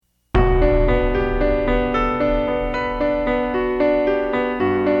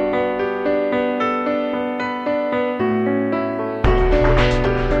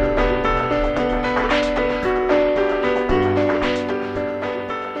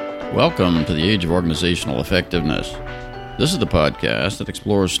Welcome to the Age of Organizational Effectiveness. This is the podcast that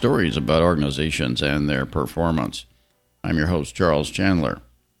explores stories about organizations and their performance. I'm your host, Charles Chandler.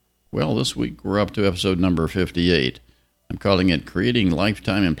 Well, this week we're up to episode number 58. I'm calling it Creating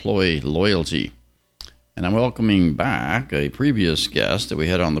Lifetime Employee Loyalty. And I'm welcoming back a previous guest that we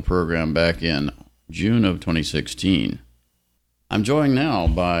had on the program back in June of 2016. I'm joined now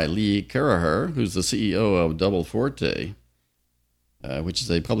by Lee Caraher, who's the CEO of Double Forte, which is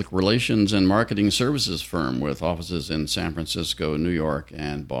a public relations and marketing services firm with offices in San Francisco, New York,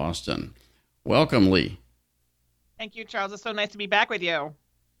 and Boston. Welcome, Lee. Thank you, Charles. It's so nice to be back with you.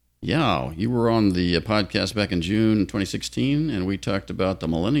 Yeah, you were on the podcast back in June 2016, and we talked about the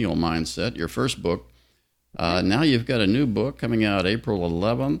millennial mindset, your first book. Now you've got a new book coming out April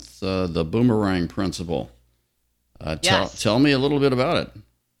 11th, The Boomerang Principle. Yes. Tell me a little bit about it.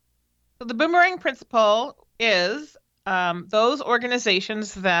 So the Boomerang Principle is those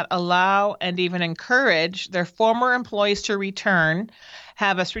organizations that allow and even encourage their former employees to return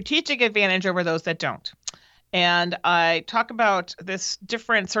have a strategic advantage over those that don't. And I talk about this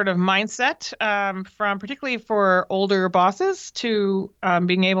different sort of mindset from particularly for older bosses to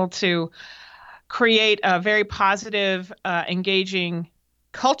being able to create a very positive, engaging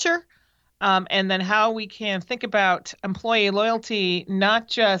culture. And then how we can think about employee loyalty, not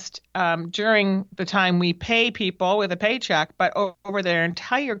just during the time we pay people with a paycheck, but over their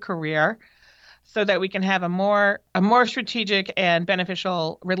entire career, so that we can have a more strategic and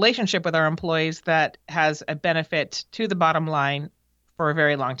beneficial relationship with our employees that has a benefit to the bottom line for a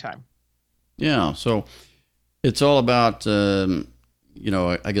very long time. Yeah, so it's all about,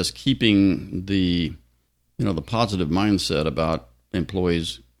 I guess keeping the positive mindset about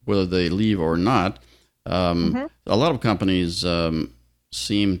employees, whether they leave or not. A lot of companies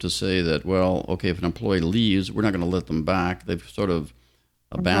seem to say that, well, okay, if an employee leaves, we're not going to let them back. They've sort of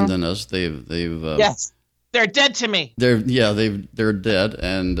abandoned us. They've yes, they're dead to me. They're dead,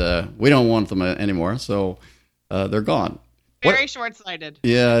 and we don't want them anymore. So they're gone. Very short-sighted.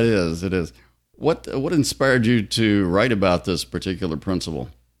 Yeah, it is. It is. What inspired you to write about this particular principle?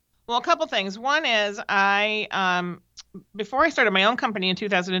 Well, a couple things. One is before I started my own company in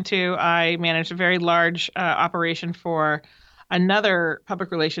 2002, I managed a very large operation for another public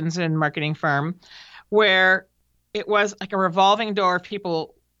relations and marketing firm where it was like a revolving door of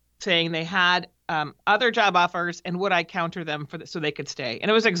people saying they had other job offers and would I counter them so they could stay. And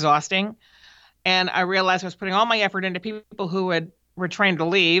it was exhausting. And I realized I was putting all my effort into people who were trying to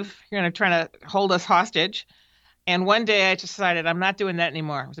leave, trying to hold us hostage. And one day I just decided I'm not doing that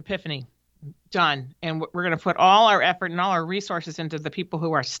anymore. It was epiphany. Done. And we're going to put all our effort and all our resources into the people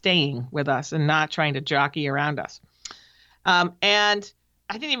who are staying with us and not trying to jockey around us. And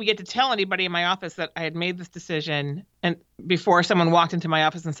I didn't even get to tell anybody in my office that I had made this decision. And before someone walked into my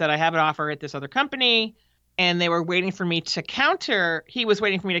office and said, I have an offer at this other company. And they were waiting for me to counter. He was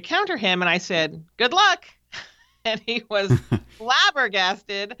waiting for me to counter him. And I said, good luck. And he was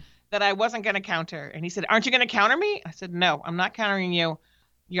flabbergasted that I wasn't going to counter. And he said, aren't you going to counter me? I said, no, I'm not countering you.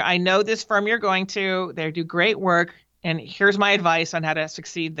 I know this firm you're going to. They do great work. And here's my advice on how to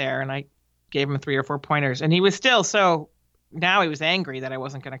succeed there. And I gave him 3 or 4 pointers. And he was still now he was angry that I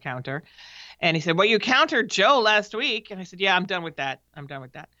wasn't going to counter. And he said, well, you countered Joe last week. And I said, yeah, I'm done with that.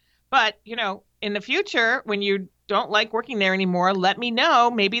 But, in the future, when you don't like working there anymore, let me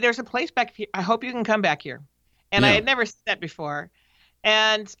know. Maybe there's a place back here. I hope you can come back here. And I had never said that before.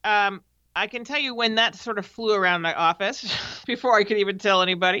 And I can tell you when that sort of flew around my office before I could even tell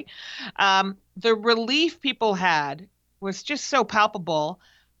anybody, the relief people had was just so palpable.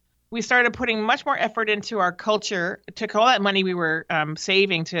 We started putting much more effort into our culture, took all that money we were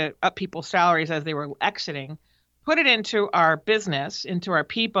saving to up people's salaries as they were exiting, put it into our business, into our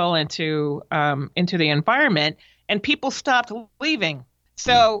people, into the environment, and people stopped leaving.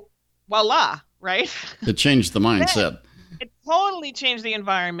 So, voila, right? It changed the mindset. It totally changed the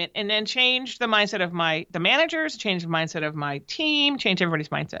environment and then changed the mindset of the managers, changed the mindset of my team, changed everybody's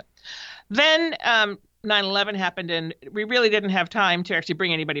mindset. Then 9/11 happened and we really didn't have time to actually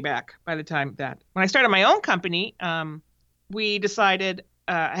bring anybody back by the time that. When I started my own company, we decided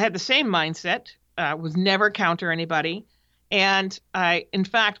I had the same mindset, was never counter anybody. And in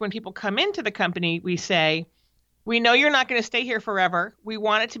fact, when people come into the company, we say, we know you're not going to stay here forever. We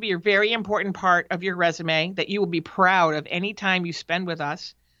want it to be a very important part of your resume that you will be proud of any time you spend with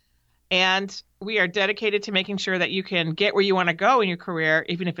us. And we are dedicated to making sure that you can get where you want to go in your career,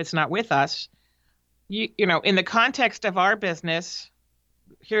 even if it's not with us. In the context of our business,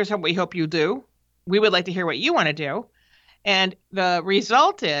 here's what we hope you do. We would like to hear what you want to do. And the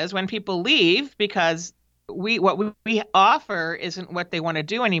result is when people leave because we offer isn't what they want to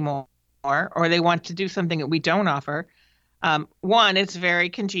do anymore, or they want to do something that we don't offer. One, it's very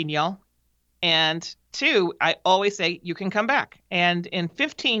congenial. And two, I always say you can come back. And in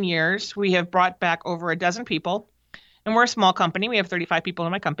 15 years, we have brought back over a dozen people. And we're a small company. We have 35 people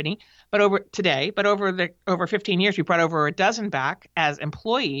in my company, but over 15 years, we brought over a dozen back as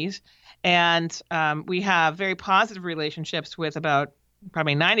employees. And we have very positive relationships with about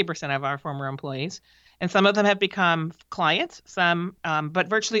probably 90% of our former employees. And some of them have become clients, but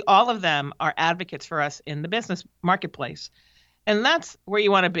virtually all of them are advocates for us in the business marketplace. And that's where you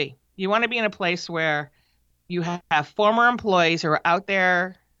want to be. You want to be in a place where you have former employees who are out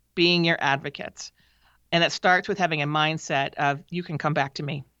there being your advocates. And it starts with having a mindset of, you can come back to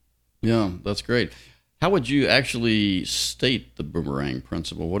me. Yeah, that's great. How would you actually state the boomerang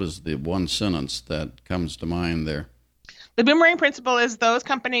principle? What is the one sentence that comes to mind there? The boomerang principle is those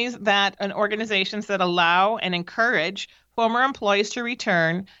companies and organizations that allow and encourage former employees to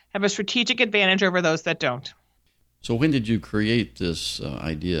return have a strategic advantage over those that don't. So when did you create this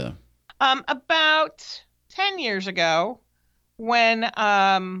idea? About 10 years ago,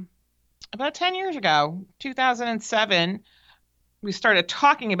 about 10 years ago, 2007, we started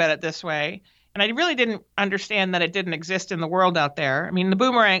talking about it this way. And I really didn't understand that it didn't exist in the world out there. I mean, the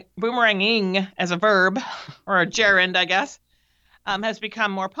boomeranging as a verb, or a gerund, I guess, has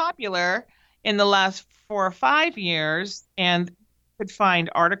become more popular in the last 4 or 5 years, and could find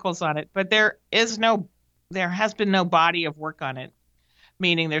articles on it. But there has been no body of work on it,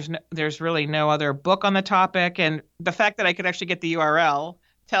 meaning there's really no other book on the topic. And the fact that I could actually get the URL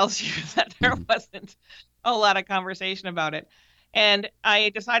tells you that there wasn't a lot of conversation about it. And I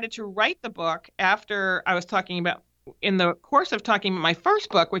decided to write the book after I was in the course of talking about my first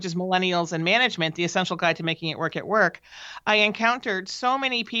book, which is Millennials and Management, The Essential Guide to Making It Work at Work. I encountered so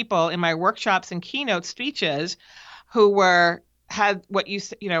many people in my workshops and keynote speeches who had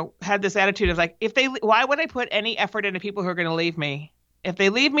this attitude of like, why would I put any effort into people who are going to leave me? If they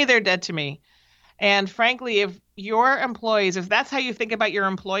leave me, they're dead to me. And frankly, if your employees, if that's how you think about your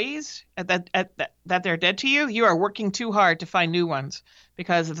employees, that they're dead to you, you are working too hard to find new ones,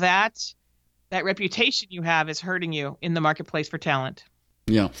 because that reputation you have is hurting you in the marketplace for talent.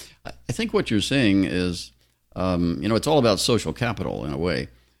 Yeah. I think what you're saying is, it's all about social capital in a way.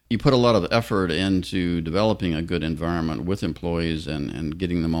 You put a lot of effort into developing a good environment with employees and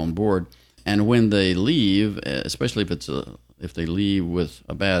getting them on board. And when they leave, especially if they leave with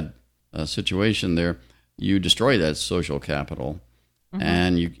a bad situation there, you destroy that social capital,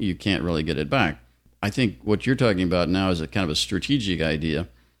 and you can't really get it back. I think what you're talking about now is a kind of a strategic idea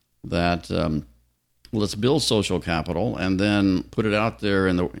that let's build social capital and then put it out there,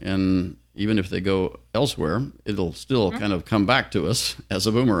 and even if they go elsewhere, it'll still kind of come back to us as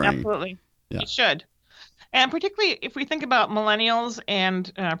a boomerang. Absolutely. Yeah. It should. And particularly if we think about millennials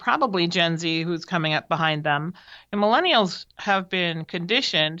and probably Gen Z, who's coming up behind them, and millennials have been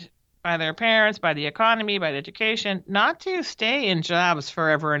conditioned by their parents, by the economy, by the education, not to stay in jobs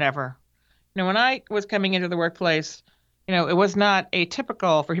forever and ever. When I was coming into the workplace, it was not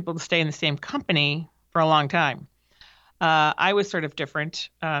atypical for people to stay in the same company for a long time. I was sort of different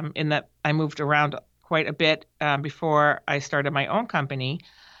in that I moved around quite a bit before I started my own company.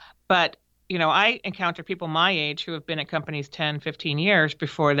 But, I encounter people my age who have been at companies 10, 15 years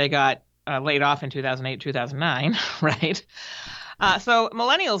before they got laid off in 2008, 2009, right? So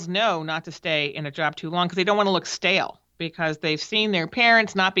millennials know not to stay in a job too long because they don't want to look stale, because they've seen their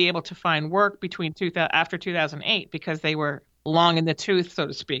parents not be able to find work after 2008 because they were long in the tooth, so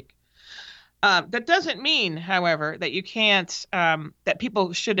to speak. That doesn't mean, however, that you can't, that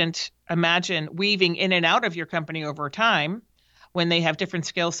people shouldn't imagine weaving in and out of your company over time when they have different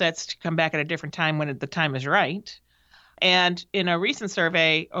skill sets to come back at a different time when the time is right. And in a recent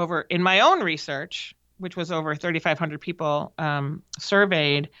survey in my own research, which was over 3,500 people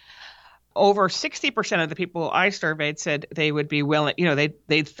surveyed, over 60% of the people I surveyed said they would be willing,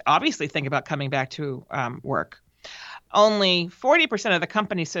 they'd obviously think about coming back to work. Only 40% of the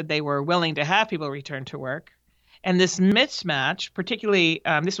companies said they were willing to have people return to work. And this mismatch, particularly,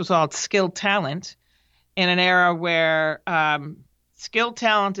 this was all skilled talent in an era where skilled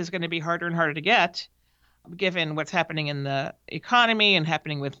talent is going to be harder and harder to get, given what's happening in the economy and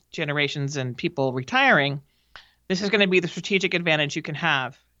happening with generations and people retiring. This is going to be the strategic advantage you can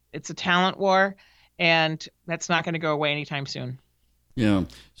have. It's a talent war, and that's not going to go away anytime soon. Yeah.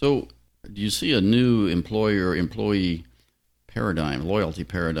 So do you see a new employer-employee paradigm, loyalty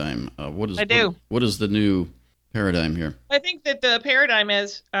paradigm? I do. What is the new paradigm here? I think that the paradigm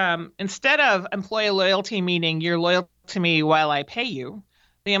is instead of employee loyalty, meaning you're loyal to me while I pay you,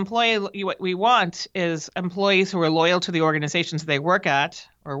 What we want is employees who are loyal to the organizations they work at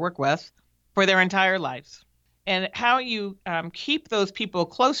or work with for their entire lives. And how you keep those people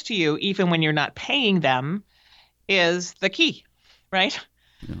close to you, even when you're not paying them, is the key, right?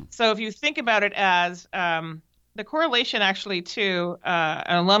 Yeah. So if you think about it as the correlation actually to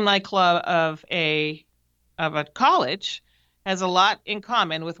an alumni club of a college has a lot in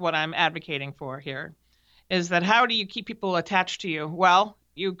common with what I'm advocating for here, is that how do you keep people attached to you? Well,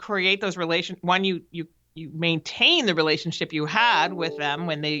 you create those relations. One, you maintain the relationship you had with them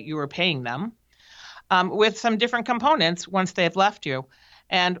when you were paying them, with some different components once they've left you.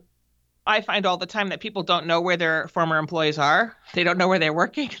 And I find all the time that people don't know where their former employees are. They don't know where they're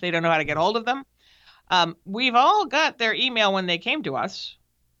working. They don't know how to get hold of them. We've all got their email when they came to us.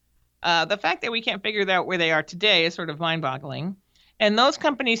 The fact that we can't figure out where they are today is sort of mind-boggling. And those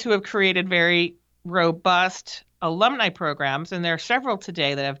companies who have created very robust alumni programs, and there are several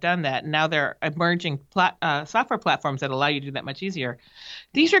today that have done that, and now there are emerging software platforms that allow you to do that much easier.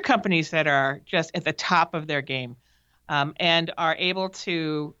 These are companies that are just at the top of their game, and are able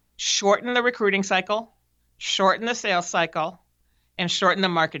to shorten the recruiting cycle, shorten the sales cycle, and shorten the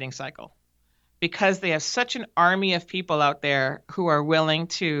marketing cycle, because they have such an army of people out there who are willing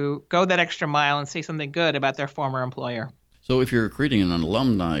to go that extra mile and say something good about their former employer. So if you're creating an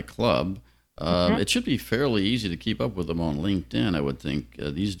alumni club, it should be fairly easy to keep up with them on LinkedIn, I would think,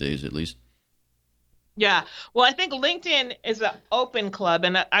 these days at least. Yeah. Well, I think LinkedIn is an open club,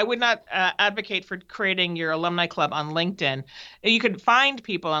 and I would not advocate for creating your alumni club on LinkedIn. You could find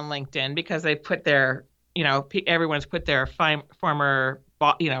people on LinkedIn because they put their, everyone's put their former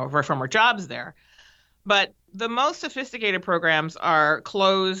jobs there. But the most sophisticated programs are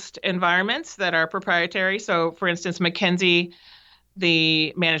closed environments that are proprietary. So, for instance, McKinsey,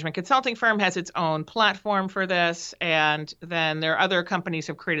 the management consulting firm, has its own platform for this. And then there are other companies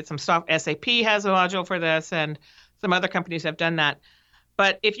who have created some SAP has a module for this, and some other companies have done that.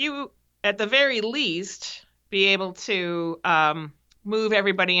 But if you, at the very least, be able to move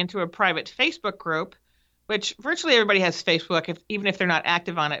everybody into a private Facebook group, which virtually everybody has Facebook, even if they're not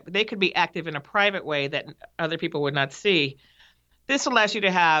active on it, but they could be active in a private way that other people would not see. This allows you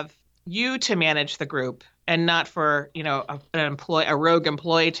to have you to manage the group and not for, a rogue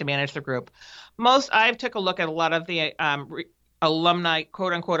employee to manage the group. I've took a look at a lot of the alumni,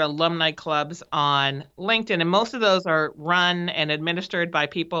 quote unquote, alumni clubs on LinkedIn, and most of those are run and administered by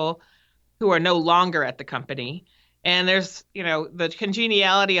people who are no longer at the company. And there's, the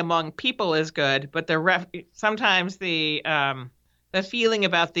congeniality among people is good, but sometimes the feeling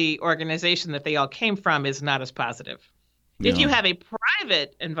about the organization that they all came from is not as positive. Yeah. If you have a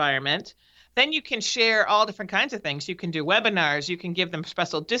private environment, then you can share all different kinds of things. You can do webinars. You can give them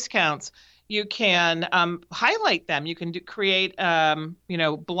special discounts. You can highlight them. You can create,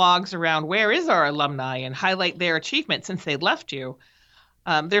 blogs around where is our alumni and highlight their achievements since they left you.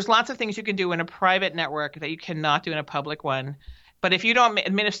 There's lots of things you can do in a private network that you cannot do in a public one. But if you don't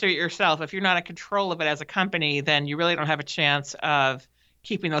administer it yourself, if you're not in control of it as a company, then you really don't have a chance of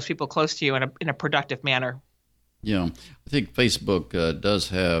keeping those people close to you in a productive manner. Yeah, I think Facebook does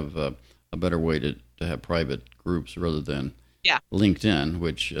have a better way to have private groups rather than LinkedIn,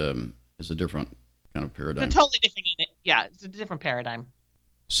 which is a different kind of paradigm. It's a totally different unit. Yeah, it's a different paradigm.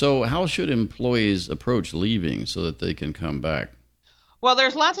 So how should employees approach leaving so that they can come back? Well,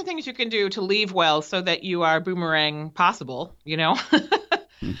 there's lots of things you can do to leave well so that you are boomerang possible,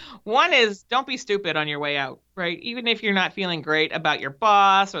 One is don't be stupid on your way out, right? Even if you're not feeling great about your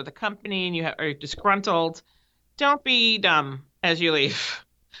boss or the company and you're disgruntled, don't be dumb as you leave,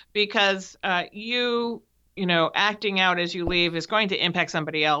 because acting out as you leave is going to impact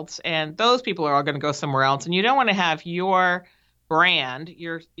somebody else, and those people are all going to go somewhere else. And you don't want to have your brand,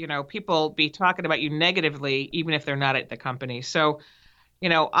 people be talking about you negatively, even if they're not at the company. So,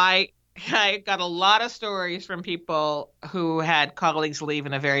 I got a lot of stories from people who had colleagues leave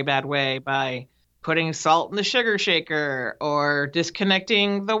in a very bad way by putting salt in the sugar shaker or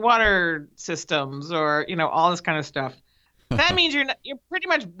disconnecting the water systems or, all this kind of stuff. That means you're pretty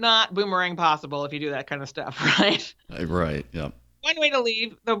much not boomerang possible if you do that kind of stuff, right? Right, yeah. One way to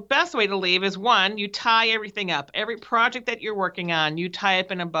leave, the best way to leave is you tie everything up. Every project that you're working on, you tie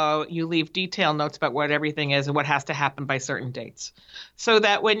up in a bow, you leave detailed notes about what everything is and what has to happen by certain dates, so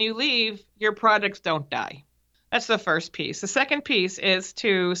that when you leave, your projects don't die. That's the first piece. The second piece is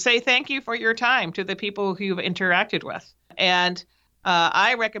to say thank you for your time to the people who you've interacted with. And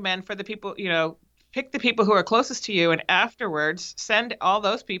I recommend for the people, pick the people who are closest to you, and afterwards send all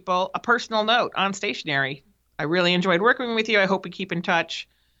those people a personal note on stationery. I really enjoyed working with you. I hope we keep in touch.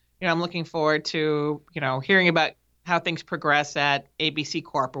 I'm looking forward to, hearing about how things progress at ABC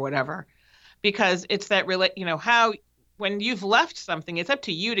Corp or whatever, because it's that how when you've left something, it's up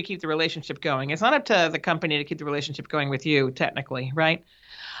to you to keep the relationship going. It's not up to the company to keep the relationship going with you, technically, right?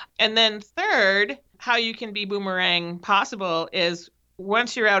 And then third, how you can be boomerang possible is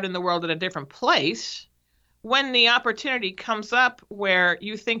once you're out in the world at a different place, when the opportunity comes up where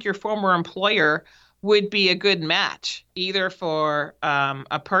you think your former employer would be a good match, either for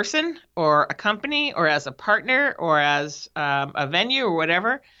a person or a company or as a partner or as a venue or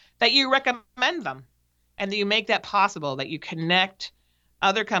whatever, that you recommend them and that you make that possible, that you connect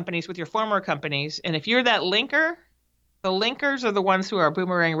other companies with your former companies. And if you're that linker, the linkers are the ones who are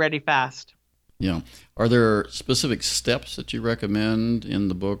boomerang ready fast. Yeah. Are there specific steps that you recommend in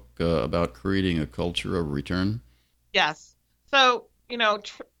the book about creating a culture of return? Yes. So,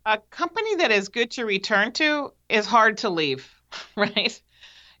 a company that is good to return to is hard to leave, right?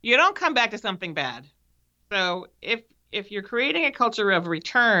 You don't come back to something bad. So if you're creating a culture of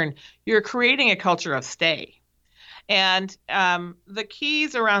return, you're creating a culture of stay. And the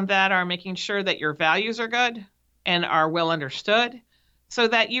keys around that are making sure that your values are good and are well understood, so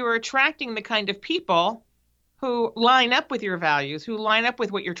that you are attracting the kind of people who line up with your values, who line up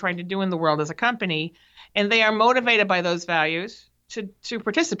with what you're trying to do in the world as a company, and they are motivated by those values to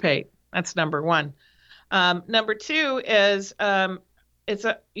participate. That's number one. Number two is how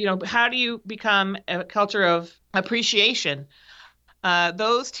do you become a culture of appreciation?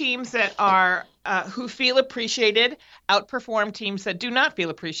 Those teams that are who feel appreciated outperform teams that do not feel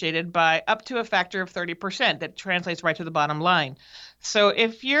appreciated by up to a factor of 30%. That translates right to the bottom line. So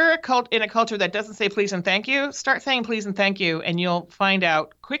if you're in a culture that doesn't say please and thank you, start saying please and thank you, and you'll find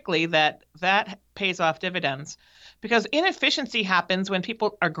out quickly that pays off dividends. Because inefficiency happens when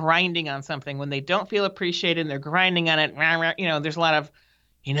people are grinding on something, when they don't feel appreciated and they're grinding on it. There's a lot of,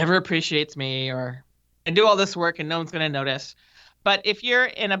 he never appreciates me, or I do all this work and no one's going to notice. But if you're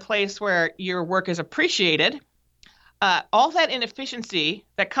in a place where your work is appreciated, all that inefficiency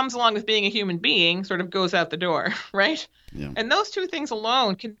that comes along with being a human being sort of goes out the door, right? Yeah. And those two things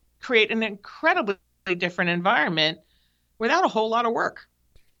alone can create an incredibly different environment without a whole lot of work.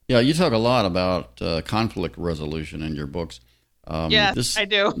 Yeah, you talk a lot about conflict resolution in your books. Yes, I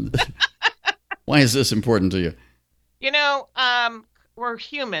do. Why is this important to you? We're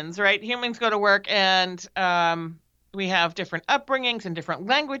humans, right? Humans go to work and we have different upbringings and different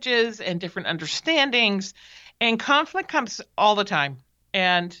languages and different understandings, and conflict comes all the time.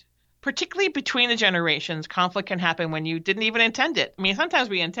 And particularly between the generations, conflict can happen when you didn't even intend it. I mean, sometimes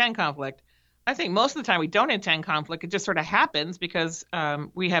we intend conflict. I think most of the time we don't intend conflict. It just sort of happens because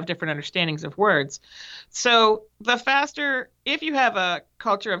we have different understandings of words. So if you have a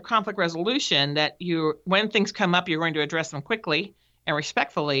culture of conflict resolution, that when things come up, you're going to address them quickly and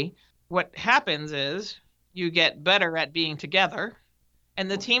respectfully, what happens is you get better at being together. And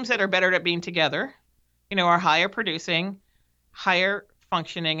the teams that are better at being together, are higher producing, higher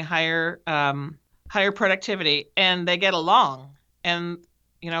functioning, higher productivity, and they get along. And,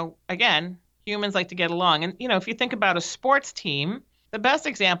 again, humans like to get along. And, if you think about a sports team, the best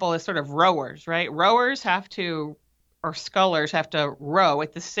example is sort of rowers, right? Rowers scullers have to row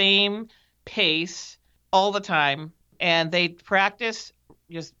at the same pace all the time. And they practice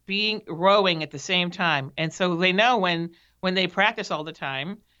just rowing at the same time. And so they know when they practice all the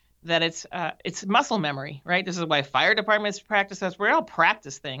time that it's muscle memory, right? This is why fire departments practice us. We all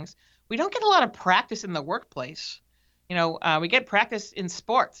practice things. We don't get a lot of practice in the workplace. We get practice in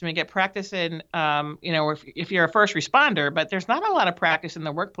sports, and we get practice in, if you're a first responder, but there's not a lot of practice in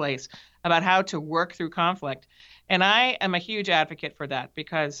the workplace about how to work through conflict. And I am a huge advocate for that,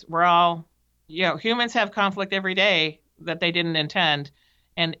 because we're all, humans have conflict every day that they didn't intend.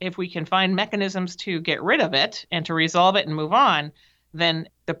 And if we can find mechanisms to get rid of it and to resolve it and move on, then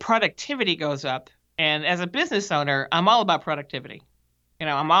the productivity goes up. And as a business owner, I'm all about productivity.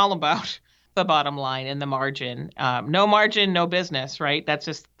 I'm all about the bottom line and the margin. No margin, no business, right? That's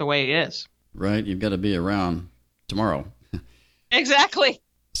just the way it is. Right. You've got to be around tomorrow. Exactly.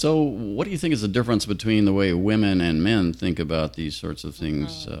 So what do you think is the difference between the way women and men think about these sorts of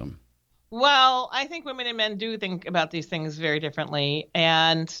things? Well, I think women and men do think about these things very differently.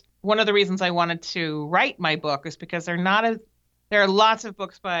 And one of the reasons I wanted to write my book is because there are lots of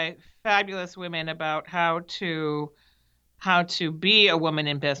books by fabulous women about how to be a woman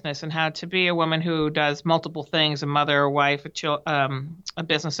in business and how to be a woman who does multiple things, a mother, a wife, a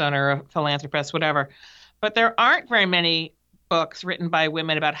business owner, a philanthropist, whatever. But there aren't very many books written by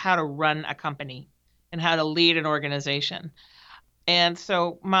women about how to run a company and how to lead an organization. And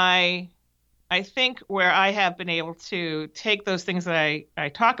so I think where I have been able to take those things that I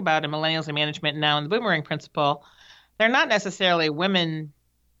talk about in Millennials in Management and now in the Boomerang Principle, they're not necessarily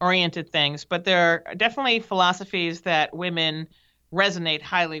women-oriented things, but they're definitely philosophies that women resonate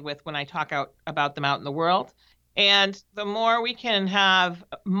highly with when I talk about them out in the world. And the more we can have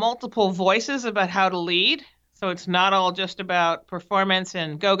multiple voices about how to lead, so it's not all just about performance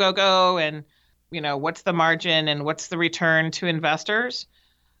and go, go, go, and what's the margin and what's the return to investors,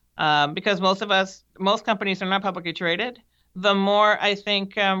 because most companies are not publicly traded. The more I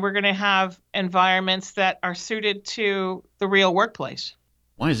think we're going to have environments that are suited to the real workplace.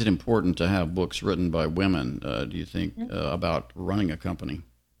 Why is it important to have books written by women, do you think, about running a company?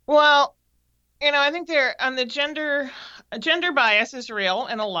 Well, I think on the gender bias is real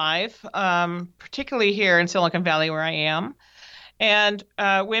and alive, particularly here in Silicon Valley where I am. And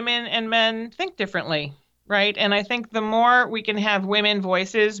women and men think differently, right? And I think the more we can have women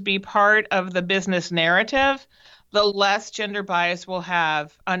voices be part of the business narrative, the less gender bias we'll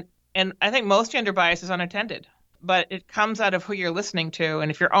have. And I think most gender bias is unattended, but it comes out of who you're listening to. And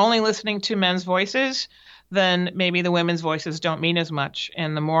if you're only listening to men's voices, then maybe the women's voices don't mean as much.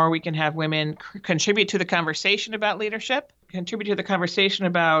 And the more we can have women contribute to the conversation about leadership, contribute to the conversation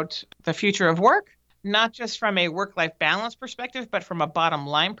about the future of work, not just from a work-life balance perspective, but from a bottom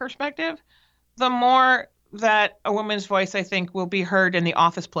line perspective, the more that a woman's voice, I think, will be heard in the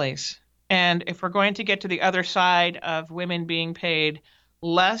office place. And if we're going to get to the other side of women being paid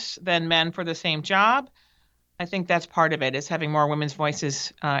less than men for the same job, I think that's part of it, is having more women's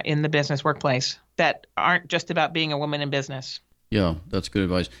voices in the business workplace that aren't just about being a woman in business. Yeah, that's good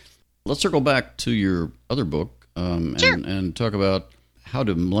advice. Let's circle back to your other book Sure. and talk about how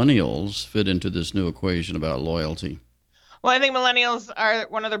do millennials fit into this new equation about loyalty? Well, I think millennials are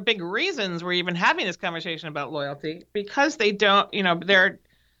one of the big reasons we're even having this conversation about loyalty, because they don't,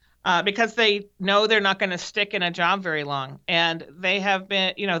 because they know they're not going to stick in a job very long. And they have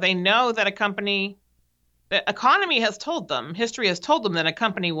been, they know that the economy has told them, history has told them that a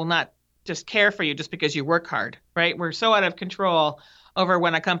company will not just care for you just because you work hard, right? We're so out of control over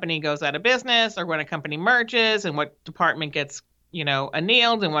when a company goes out of business or when a company merges and what department gets,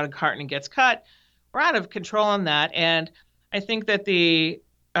 annealed and what department gets cut. We're out of control on that. And I think that the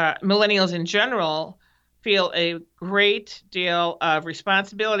millennials in general feel a great deal of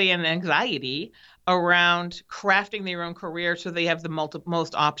responsibility and anxiety around crafting their own career so they have the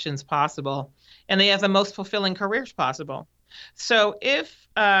most options possible and they have the most fulfilling careers possible. So if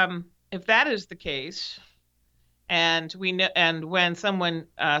that is the case, and when someone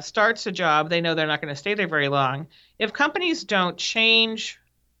starts a job, they know they're not going to stay there very long. If companies don't change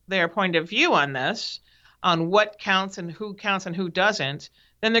their point of view on this, on what counts and who doesn't,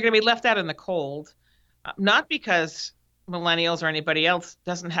 then they're going to be left out in the cold. Not because millennials or anybody else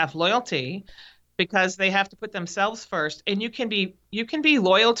doesn't have loyalty, because they have to put themselves first. And you can be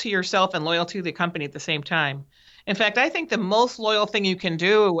loyal to yourself and loyal to the company at the same time. In fact, I think the most loyal thing you can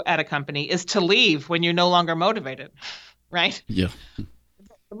do at a company is to leave when you're no longer motivated, right? Yeah.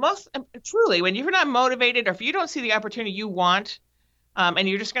 Truly, when you're not motivated, or if you don't see the opportunity you want, and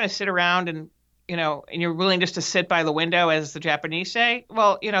you're just going to sit around and you're willing just to sit by the window, as the Japanese say,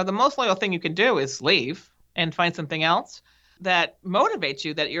 well, the most loyal thing you can do is leave and find something else that motivates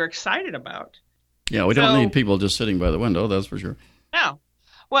you, that you're excited about. Yeah, we don't need people just sitting by the window, that's for sure. No.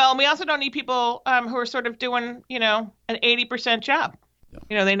 Well, we also don't need people who are sort of doing, an 80% job.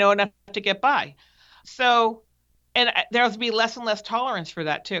 Yeah. They know enough to get by. So, and there'll be less and less tolerance for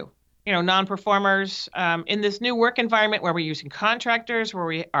that too. Non-performers in this new work environment where we're using contractors, where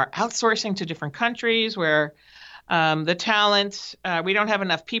we are outsourcing to different countries, where the talent, we don't have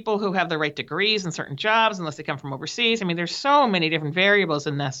enough people who have the right degrees in certain jobs unless they come from overseas. I mean, there's so many different variables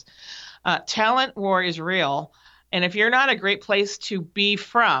in this. Talent war is real. And if you're not a great place to be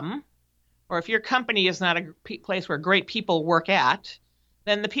from, or if your company is not a place where great people work at,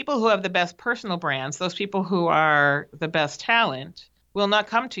 then the people who have the best personal brands, those people who are the best talent, will not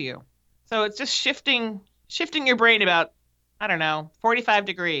come to you. So it's just shifting your brain about, 45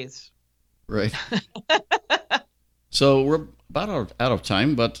 degrees. Right. So we're about out of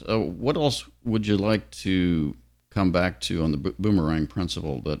time, but what else would you like to come back to on the boomerang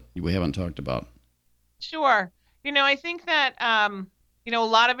principle that we haven't talked about? Sure. I think that, a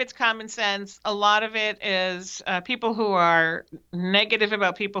lot of it's common sense. A lot of it is people who are negative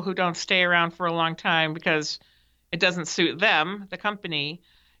about people who don't stay around for a long time because it doesn't suit them, the company.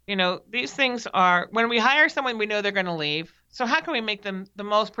 These things are, when we hire someone, we know they're going to leave. So how can we make them the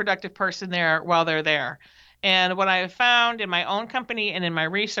most productive person there while they're there? And what I have found in my own company and in my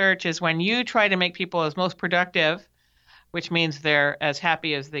research is when you try to make people as most productive, which means they're as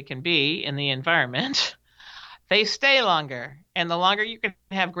happy as they can be in the environment, they stay longer. And the longer you can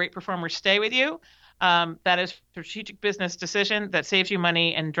have great performers stay with you, That is a strategic business decision that saves you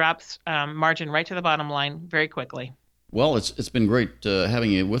money and drops margin right to the bottom line very quickly. Well, it's been great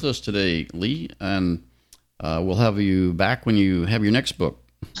having you with us today, Lee, and we'll have you back when you have your next book.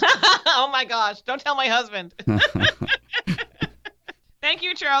 Oh my gosh, don't tell my husband. Thank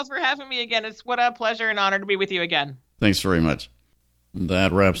you, Charles, for having me again. It's what a pleasure and honor to be with you again. Thanks very much.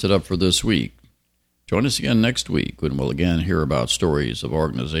 That wraps it up for this week. Join us again next week when we'll again hear about stories of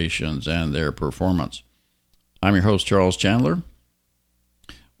organizations and their performance. I'm your host, Charles Chandler.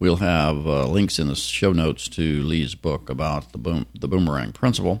 We'll have links in the show notes to Lee's book about the boomerang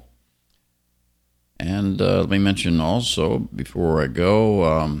principle. And let me mention also, before I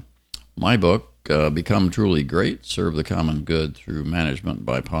go, my book, Become Truly Great, Serve the Common Good Through Management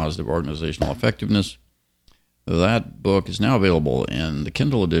by Positive Organizational Effectiveness. That book is now available in the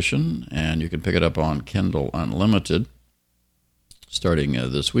Kindle edition, and you can pick it up on Kindle Unlimited starting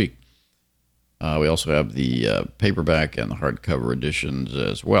this week. We also have the paperback and the hardcover editions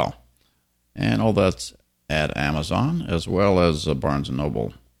as well. And all that's at Amazon, as well as Barnes &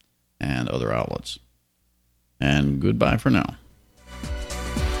 Noble and other outlets. And goodbye for now.